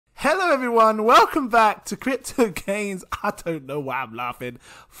Hello everyone, welcome back to Cryptogains. I don't know why I'm laughing,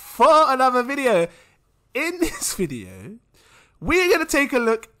 for another video. In this video, we're going to take a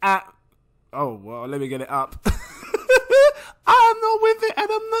look at, oh well, let me get it up. I'm not with it and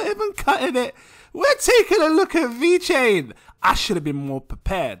I'm not even cutting it. We're taking a look at VECHAIN. I should have been more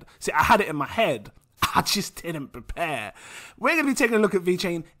prepared. See, I had it in my head. I just didn't prepare. We're going to be taking a look at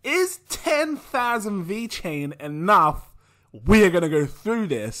VECHAIN. Is 10,000 VECHAIN enough? We're going to go through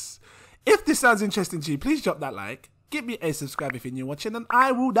this. If this sounds interesting to you, please drop that like. Give me a subscribe if you're new watching, and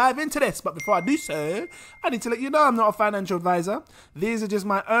I will dive into this. But before I do so, I need to let you know I'm not a financial advisor. These are just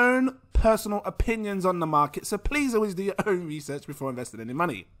my own personal opinions on the market, so please always do your own research before investing any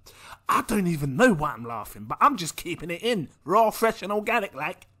money. I don't even know why I'm laughing, but I'm just keeping it in. Raw, fresh, and organic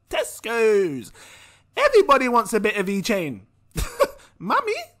like Tesco's. Everybody wants a bit of VECHAIN.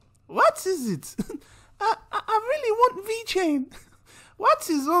 Mummy, what is it? I really want VECHAIN. What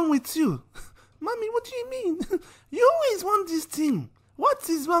is wrong with you? Mommy, what do you mean? You always want this thing. What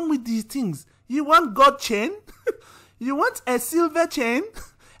is wrong with these things? You want gold chain? You want a silver chain?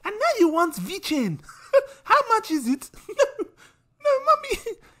 And now you want VECHAIN. How much is it? No, Mommy,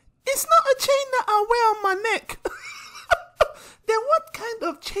 it's not a chain that I wear on my neck. Then what kind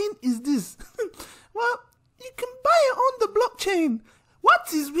of chain is this? Well, you can buy it on the blockchain.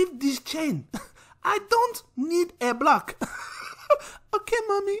 What is with this chain? I don't need a block. Okay,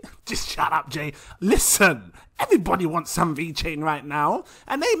 Mommy. Just shut up, Jay. Listen, everybody wants some VECHAIN right now,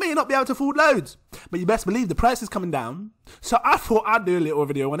 and they may not be able to afford loads. But you best believe the price is coming down. So I thought I'd do a little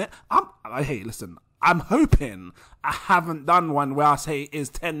video on it. Hey, listen, I'm hoping I haven't done one where I say,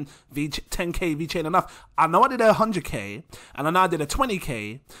 is 10k VECHAIN enough? I know I did a 100k, and I know I did a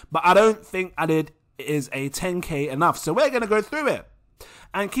 20k, but I don't think I did is a 10k enough. So we're going to go through it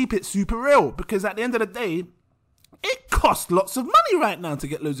and keep it super real, because at the end of the day, it costs lots of money right now to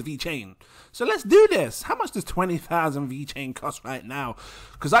get loads of VECHAIN. So let's do this. How much does 20,000 VECHAIN cost right now?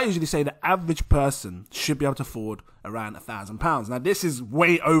 Because I usually say the average person should be able to afford around £1,000. Now this is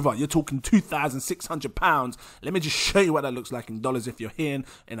way over. You're talking £2,600. Let me just show you what that looks like in dollars if you're here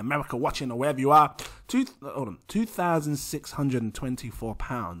in America watching or wherever you are.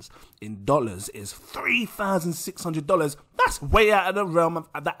 £2,624 in dollars is $3,600. That's way out of the realm of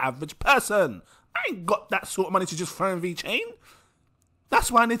the average person. I ain't got that sort of money to just throw in VECHAIN. That's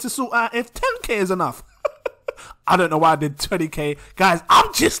why I need to sort out if 10k is enough. I don't know why I did 20k. Guys,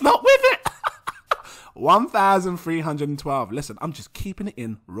 I'm just not with it. 1,312. Listen, I'm just keeping it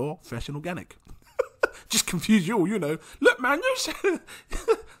in raw, fresh, and organic. Just confuse you all, you know. Look, man, you said...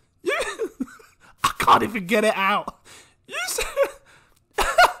 I can't even get it out. You said...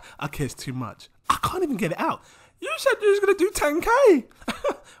 Okay, it's too much. I can't even get it out. You said you was going to do 10k.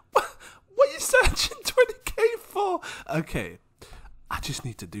 What are you searching 20k for? Okay, I just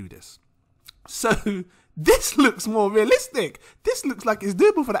need to do this. So, this looks more realistic. This looks like it's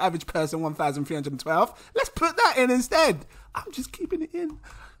doable for the average person, 1,312. Let's put that in instead. I'm just keeping it in.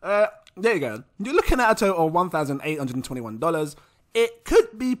 There you go. You're looking at a total of $1,821. It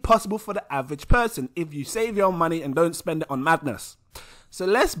could be possible for the average person if you save your money and don't spend it on madness. So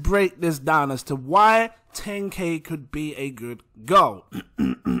let's break this down as to why 10k could be a good goal.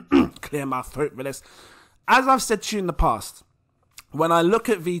 Clear my throat for this. As I've said to you in the past, when I look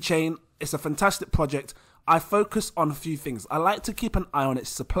at VECHAIN, it's a fantastic project. I focus on a few things. I like to keep an eye on its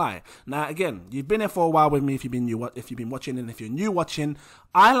supply. Now, again, you've been here for a while with me if you've been watching, and if you're new watching,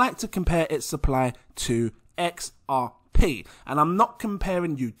 I like to compare its supply to XRP. And I'm not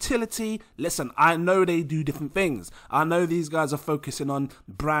comparing utility. Listen, I know they do different things. I know these guys are focusing on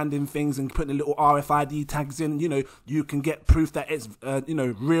branding things and putting little RFID tags in. You know, you can get proof that it's,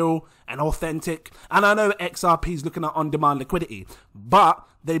 real and authentic. And I know XRP is looking at on-demand liquidity. But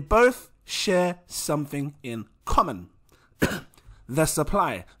they both share something in common. The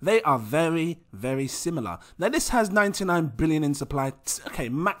supply. They are very, very similar. Now, this has 99 billion in supply. Okay,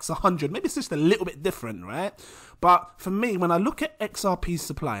 max 100. Maybe it's just a little bit different, right? But for me, when I look at XRP's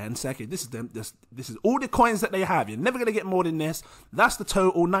supply and say, okay, this is all the coins that they have. You're never going to get more than this. That's the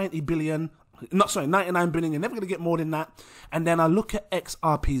total, 99 billion. You're never going to get more than that. And then I look at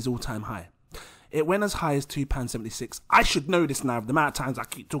XRP's all-time high. It went as high as £2.76. I should know this now, the amount of times I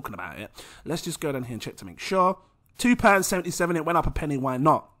keep talking about it. Let's just go down here and check to make sure. £2.77, it went up a penny, why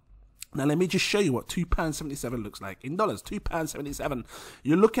not? Now let me just show you what £2.77 looks like in dollars. £2.77.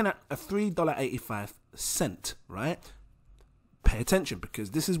 You're looking at a $3.85, right? Pay attention,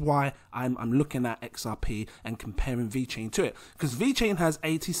 because this is why I'm looking at XRP and comparing VECHAIN to it. Because VECHAIN has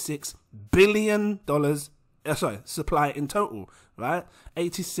 $86 billion supply in total, right?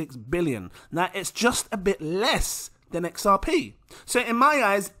 86 billion. Now it's just a bit less than XRP. So in my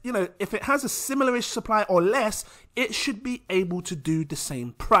eyes, you know, if it has a similar-ish supply or less, it should be able to do the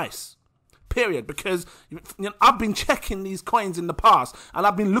same price. Period. Because you know, I've been checking these coins in the past, and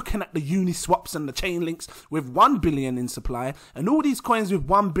I've been looking at the Uniswaps and the chain links with 1 billion in supply, and all these coins with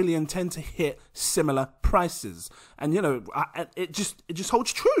 1 billion tend to hit similar prices. And you know, it just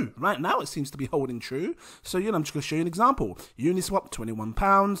holds true. Right now it seems to be holding true. So you know, I'm just going to show you an example. Uniswap,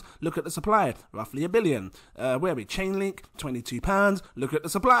 £21. Look at the supply, roughly 1 billion. Where are we? Chainlink, £22. Look at the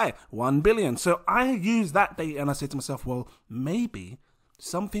supply, 1 billion. So I use that data and I say to myself, well, maybe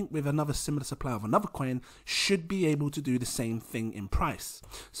something with another similar supply of another coin should be able to do the same thing in price.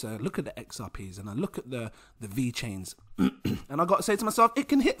 So I look at the XRPs and I look at the VECHAINs and I got to say to myself, it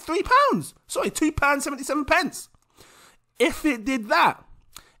can hit £3. Sorry, £2.77. If it did that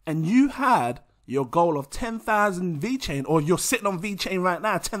and you had your goal of 10,000 VECHAIN, or you're sitting on VECHAIN right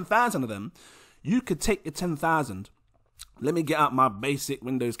now, 10,000 of them, you could take your 10,000. Let me get out my basic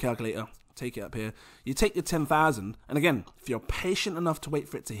Windows calculator. Take it up here. You take your 10,000, and again, if you're patient enough to wait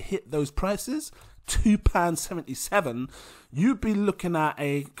for it to hit those prices, £2.77, you'd be looking at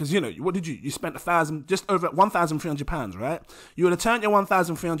because you know, what did you spent just over £1,300, right? You would have turned your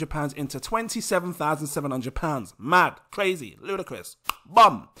 £1,300 into £27,700. Mad, crazy, ludicrous,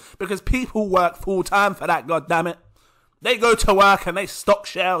 bum. Because people work full time for that, god damn it. They go to work and they stock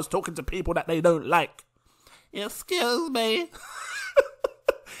shelves talking to people that they don't like. Excuse me.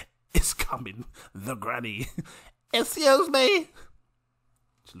 It's coming, the granny. Excuse me.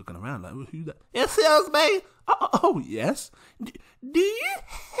 Just looking around like, who's that? Excuse me. Oh yes. Do you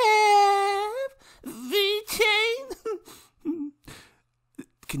have VECHAIN?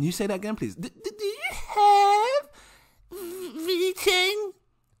 Can you say that again, please? Do you have VECHAIN?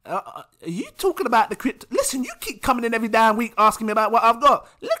 Are you talking about the crypto? Listen, you keep coming in every damn week asking me about what I've got.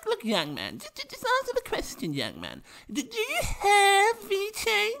 Look, young man. Just answer the question, young man. Do you have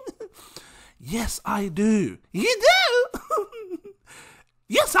VECHAIN? Yes, I do. You do?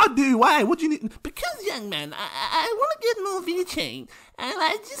 Yes, I do. Why? What do you need? Because, young man, I want to get more VECHAIN, and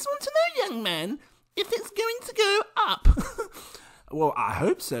I just want to know, young man, if it's going to go up. Well, I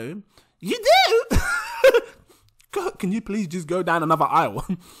hope so. You do? God, can you please just go down another aisle?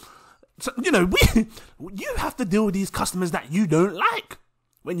 So, you know, you have to deal with these customers that you don't like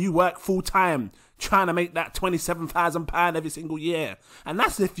when you work full time trying to make that £27,000 every single year. And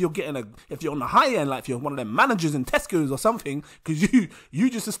that's if you're if you're on the high end, like if you're one of them managers in Tesco's or something, because you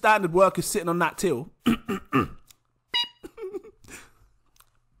just a standard worker sitting on that till. Would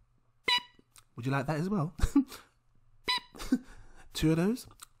you like that as well? 2 of those.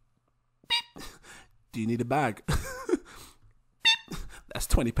 Do you need a bag? That's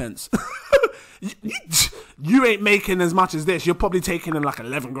 20 pence. You ain't making as much as this. You're probably taking in like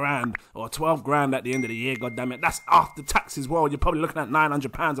 11 grand or 12 grand at the end of the year. God damn it. That's after tax as well. You're probably looking at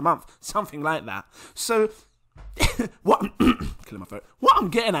 £900 a month, something like that. So killing my throat. What I'm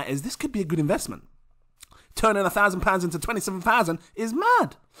getting at is this could be a good investment. Turning £1,000 into 27,000 is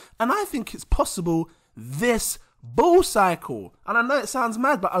mad. And I think it's possible this bull cycle. And I know it sounds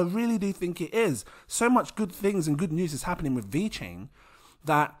mad, but I really do think it is. So much good things and good news is happening with VECHAIN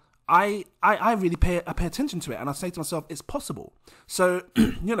that I really pay attention to it, and I say to myself, it's possible. So,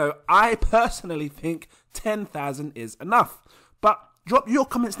 you know, I personally think 10,000 is enough. But drop your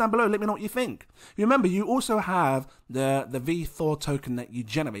comments down below. Let me know what you think. Remember, you also have the VETHOR token that you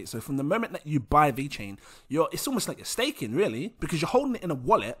generate. So from the moment that you buy VECHAIN, it's almost like you're staking, really, because you're holding it in a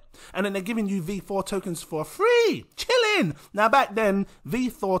wallet, and then they're giving you VETHOR tokens for free. Chilling. Now, back then,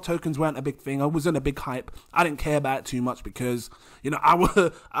 VETHOR tokens weren't a big thing. I wasn't a big hype. I didn't care about it too much because, you know,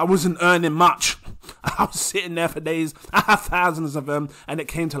 I wasn't earning much. I was sitting there for days. I had thousands of them, and it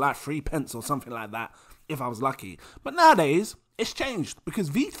came to like 3 pence or something like that, if I was lucky. But nowadays, it's changed because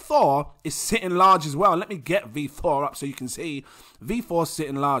VETHOR is sitting large as well. Let me get VETHOR up so you can see VETHOR is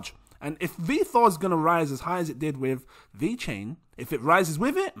sitting large. And if VETHOR is going to rise as high as it did with VECHAIN, if it rises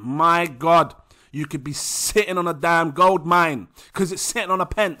with it, my God, you could be sitting on a damn gold mine because it's sitting on a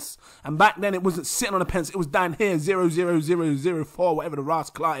pence. And back then it wasn't sitting on a pence. It was down here, 0.0004, whatever the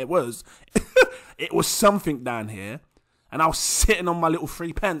rascal it was. It was something down here. And I was sitting on my little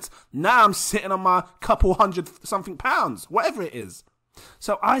 3 pence. Now I'm sitting on my couple hundred something pounds, whatever it is.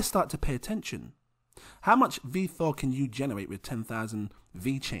 So I start to pay attention. How much VETHOR can you generate with 10,000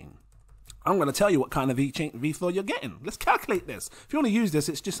 VECHAIN? I'm going to tell you what kind of VETHOR you're getting. Let's calculate this. If you want to use this,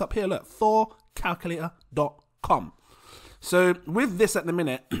 it's just up here. Look, thorcalculator.com. So with this at the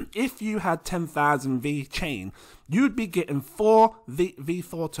minute, if you had 10,000 VECHAIN, you'd be getting 4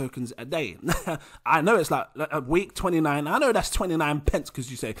 V4 tokens a day. I know it's like a week 29. I know that's 29 pence because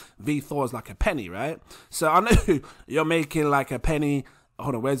you say V4 is like a penny, right? So I know you're making like a penny.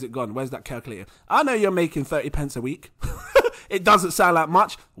 Hold on, where's it gone? Where's that calculator? I know you're making 30 pence a week. It doesn't sound like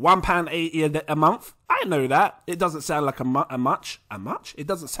much. £1.80 a month. I know that. It doesn't sound like a much. It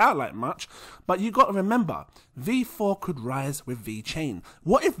doesn't sound like much. But you got to remember, V4 could rise with VECHAIN.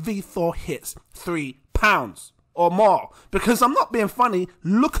 What if V4 hits £3 or more? Because I'm not being funny.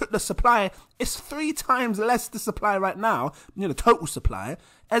 Look at the supply. It's 3 times less the supply right now, total supply,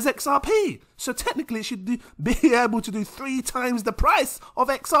 as XRP. So technically it should be able to do 3 times the price of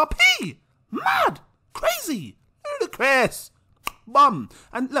XRP. Mad. Crazy. Ludicrous. Bum.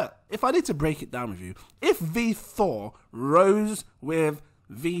 And look, if I need to break it down with you, if V4 rose with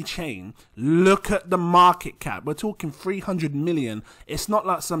VECHAIN, look at the market cap. We're talking 300 million. It's not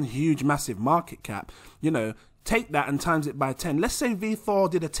like some huge, massive market cap. Take that and times it by 10. Let's say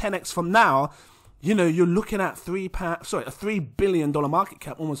V4 did a 10x from now. You're looking at a $3 billion market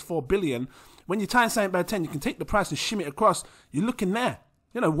cap, almost 4 billion. When you times something by 10, you can take the price and shimmy it across. You're looking there.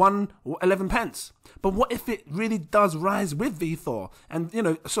 11 pence. But what if it really does rise with V4 and,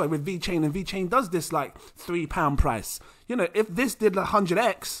 with VECHAIN, and VECHAIN does this like £3 price? If this did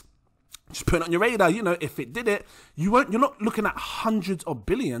 100x, just put it on your radar, if it did it, you're not looking at hundreds of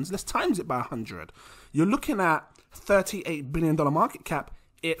billions. Let's times it by 100. You're looking at $38 billion market cap.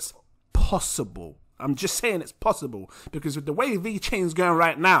 It's possible. I'm just saying it's possible because with the way VECHAIN's going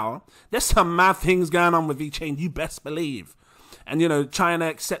right now, there's some mad things going on with VECHAIN, you best believe. And, China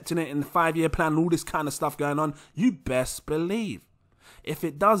accepting it in the 5-year plan, all this kind of stuff going on, you best believe. If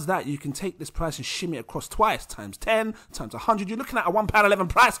it does that, you can take this price and shimmy it across twice, times 10, times 100. You're looking at a £1.11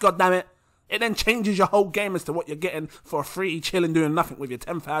 price, goddammit. It then changes your whole game as to what you're getting for free, chilling, doing nothing with your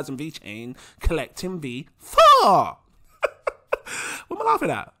 10,000 VECHAIN, collecting V4. What am I laughing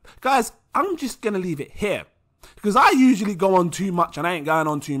at? Guys, I'm just going to leave it here. Because I usually go on too much, and I ain't going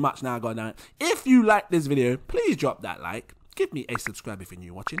on too much now, goddammit. If you like this video, please drop that like. Give me a subscribe if you're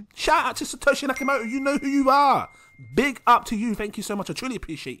new watching. Shout out to Satoshi Nakamoto. You know who you are. Big up to you. Thank you so much. I truly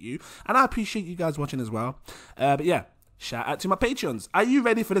appreciate you. And I appreciate you guys watching as well. But yeah, shout out to my Patreons. Are you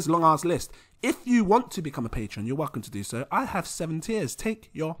ready for this long-ass list? If you want to become a patron, you're welcome to do so. I have 7 tiers. Take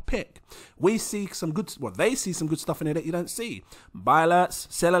your pick. We see some good, they see some good stuff in here that you don't see. Buy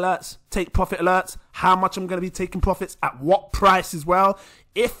alerts, sell alerts, take profit alerts, how much I'm going to be taking profits, at what price as well.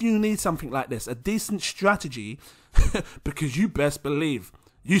 If you need something like this, a decent strategy, because you best believe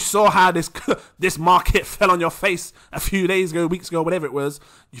you saw how this market fell on your face a few days ago, weeks ago, whatever it was.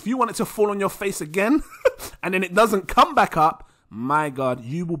 If you want it to fall on your face again and then it doesn't come back up, my God,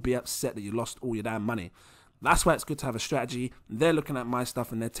 you will be upset that you lost all your damn money. That's why it's good to have a strategy. They're looking at my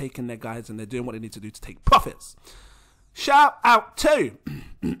stuff and they're taking their guides and they're doing what they need to do to take profits. Shout out to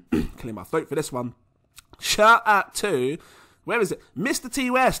clear my throat for this one. Shout out to, where is it? Mr. T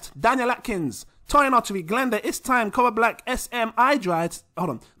West, Daniel Atkins, Toyin Ottery, Glenda, It's Time, Cover Black, SM, iDried, hold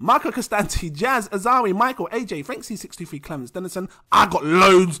on, Marco Costanti, Jazz, Azawi, Michael, AJ, Frank C63, Clemens, Dennison. I got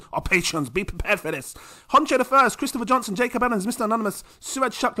loads of patrons. Be prepared for this. Honcho the First, Christopher Johnson, Jacob Adams, Mr. Anonymous,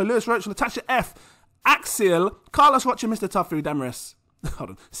 Sued Shuckler, Lewis Roach, Natasha F, Axial, Carlos Watcher, Mr. Tuffu, Damaris, hold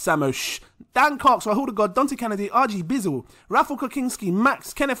on, Samosh, Dan Cox, Rahul the God, Dante Kennedy, RG Bizzle, Raffle Kokinski,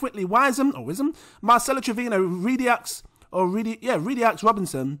 Max, Kenneth Whitley, Wisdom, Marcelo Trevino, Rediax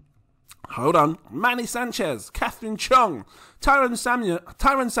Robinson, hold on, Manny Sanchez, Catherine Chong, Tyron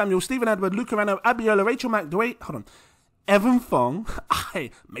Samuel, Stephen Edward, Luca Reno, Abiola, Rachel McDway, hold on, Evan Fong,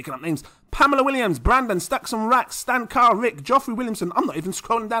 making up names, Pamela Williams, Brandon, Stacks and Racks, Stan Carr, Rick, Joffrey Williamson. I'm not even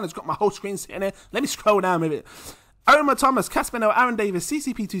scrolling down, it's got my whole screen sitting there. Let me scroll down with it. Omar Thomas, Caspino, Aaron Davis,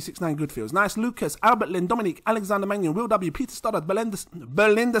 CCP269 Goodfields, Nice Lucas, Albert Lynn, Dominic, Alexander Mannion, Will W, Peter Stoddard,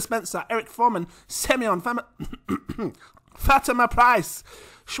 Belinda Spencer, Eric Foreman, Semyon, Fatima Price,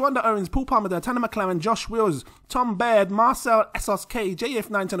 Shwanda Owens, Paul Palmer, Tanner McLaren, Josh Wills, Tom Baird, Marcel SSK,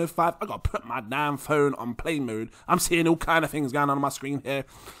 JF1905. I gotta put my damn phone on play mode. I'm seeing all kind of things going on my screen here.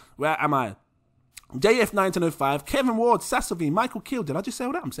 Where am I? JF1905, Kevin Ward, Sassovi, Michael Keel. Did I just say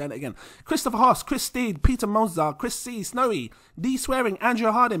all that? I'm saying it again. Christopher Haas, Chris Steed, Peter Mozart, Chris C, Snowy, D Swearing,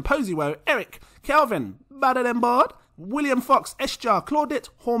 Andrew Harding, Poseywo, Eric, Kelvin, Better Than Board, William Fox, Esjar, Claudette,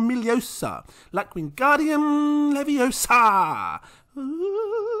 Hormiliosa, Lackwing Guardian, Leviosa.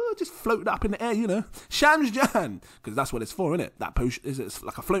 Just floated up in the air, you know. Shams Jan, because that's what it's for, isn't it? That potion is, it's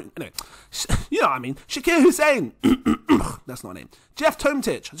like a float, anyway. You know what I mean. Shakir Hussein, that's not a name. Jeff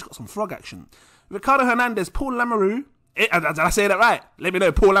Tometich, I just got some frog action. Ricardo Hernandez, Paul Lamoureux, Did I say that right? Let me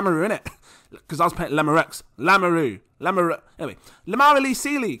know. Paul Lamoureux, innit? Because I was playing Lamoureux. Anyway, Lamar Lee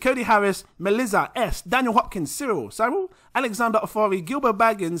Seeley, Cody Harris, Melissa S, Daniel Hopkins, Cyril, Alexander Ofori, Gilbert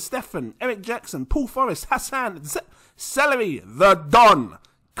Baggins, Stefan, Eric Jackson, Paul Forrest, Hassan, Celery, The Don,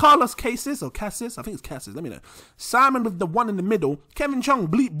 Carlos Cassis, or Cassis, I think it's Cassis, let me know. Simon with the one in the middle, Kevin Chung,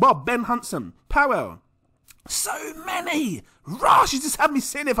 Bleep Bob, Ben Hunson, Powell. So many! Rush, you just had me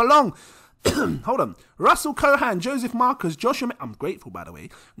sitting here for long. Hold on. Russell Cohan, Joseph Marcus, Joshua... I'm grateful, by the way.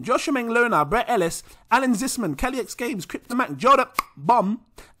 Joshua Menglona, Brett Ellis, Alan Zisman, Kelly X Games, Cryptomac, Jordan Bomb.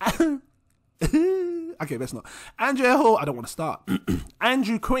 Okay, that's not. Andrea Hall, I don't want to start.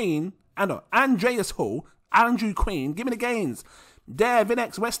 Andrew Queen, Andreas Hall, Andrew Queen, give me the gains. Dare,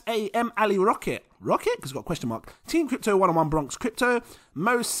 Vinex, West A, M. Ali, Rocket, because it's got a question mark. Team Crypto 101 Bronx Crypto,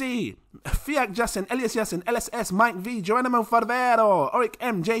 Mo C, Fiat Justin, Elias Yassin, LSS, Mike V, Geronimo Farvero, Oric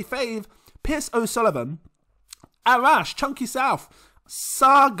M, J Fave, Pierce O'Sullivan, Arash, Chunky South,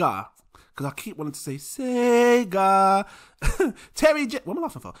 Saga, because I keep wanting to say Sega, Terry J, what am I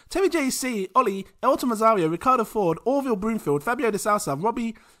laughing for? Terry JC, Ollie, Elton Mazario, Ricardo Ford, Orville Broomfield, Fabio De Sousa,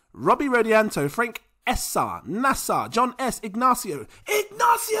 Robbie Rodianto, Frank Essa, Nassa, John S, Ignacio,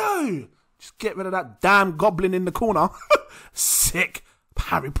 just get rid of that damn goblin in the corner. Sick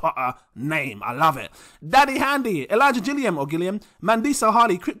Harry Potter name, I love it. Daddy Handy, Elijah Gilliam or Gilliam, Mandisa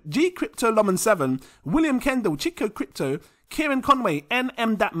Harley, G Crypto Loman 7, William Kendall, Chico Crypto, Kieran Conway,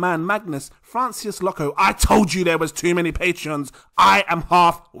 NM That Man, Magnus, Francis Loco. I told you there was too many patrons. I am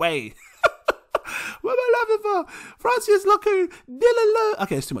halfway. What am I laughing for? Francis Loco, Dylan Lowe.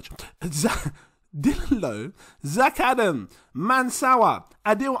 Okay, it's too much. Dylan Lowe, Zach Adam, Mansawa,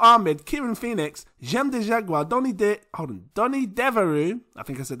 Adil Ahmed, Kieran Phoenix, Jem de Jaguar, Donny Devereux, I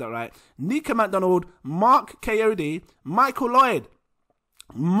think I said that right, Nika McDonald, Mark Coyote, Michael Lloyd,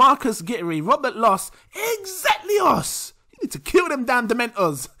 Marcus Gittery, Robert Loss, exactly us. You need to kill them damn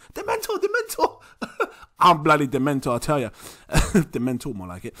Dementors. Dementor. I'm bloody Dementor, I tell you. Dementor, more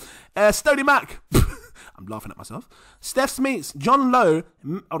like it. Stody Mac. I'm laughing at myself. Steph Smeets, John Lowe,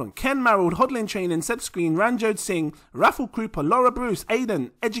 Ken Marrold, Hodlin Training, Seb Screen, Ranjod Singh, Raffle Krupa, Laura Bruce, Aiden,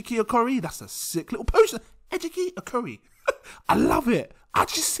 Ejiki Okori. That's a sick little poster. Ejiki Okori. I love it. I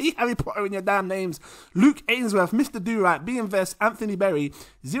just see Harry Potter in your damn names. Luke Ainsworth, Mr. Do-Right, B Invest, Anthony Berry,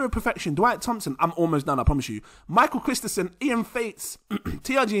 Zero Perfection, Dwight Thompson. I'm almost done, I promise you. Michael Christensen, Ian Fates,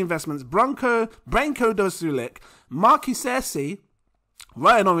 TRG Investments, Brainco Dosulik, Marky Cersei,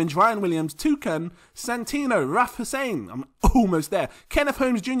 Ryan Orange, Ryan Williams, Toucan, Santino, Raf Hussein, I'm almost there, Kenneth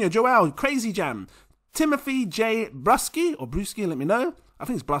Holmes Jr., Joel, Crazy Jam, Timothy J. Brusky, or Brusky, let me know. I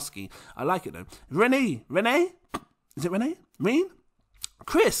think it's Brusky. I like it though. Renee? Is it Renee? Reen?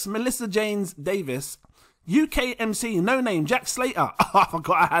 Chris, Melissa James Davis, UKMC, No Name, Jack Slater. Oh, I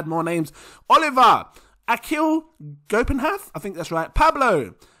forgot I had more names. Oliver, Akil Gopenhath, I think that's right.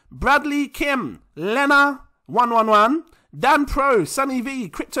 Pablo, Bradley Kim, Lena 111, Dan Pro, Sunny V,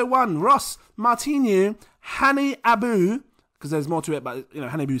 Crypto One, Ross, Martinu, Hani Abu, because there's more to it, but you know,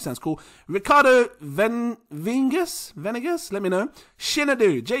 Hani Abu sounds cool. Ricardo Venegas, let me know.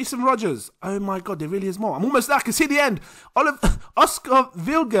 Shinadu, Jason Rogers. Oh my god, there really is more. I'm almost there, I can see the end. Oscar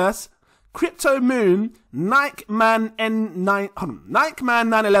Vilgas, Crypto Moon, Nike Man N9, Nike Man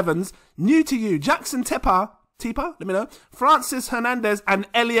 911s, New to You, Jackson Tepa, let me know. Francis Hernandez and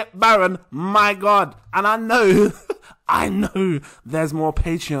Elliot Barron. My god, and I know. I know there's more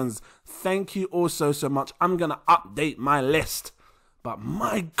Patreons. Thank you all so much. I'm going to update my list. But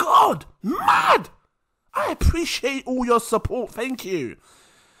my God, mad! I appreciate all your support. Thank you.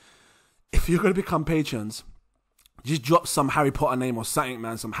 If you're going to become Patreons, just drop some Harry Potter name or something,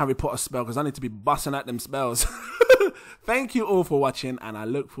 man. Some Harry Potter spell, because I need to be busting at them spells. Thank you all for watching, and I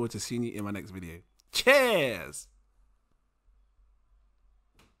look forward to seeing you in my next video. Cheers!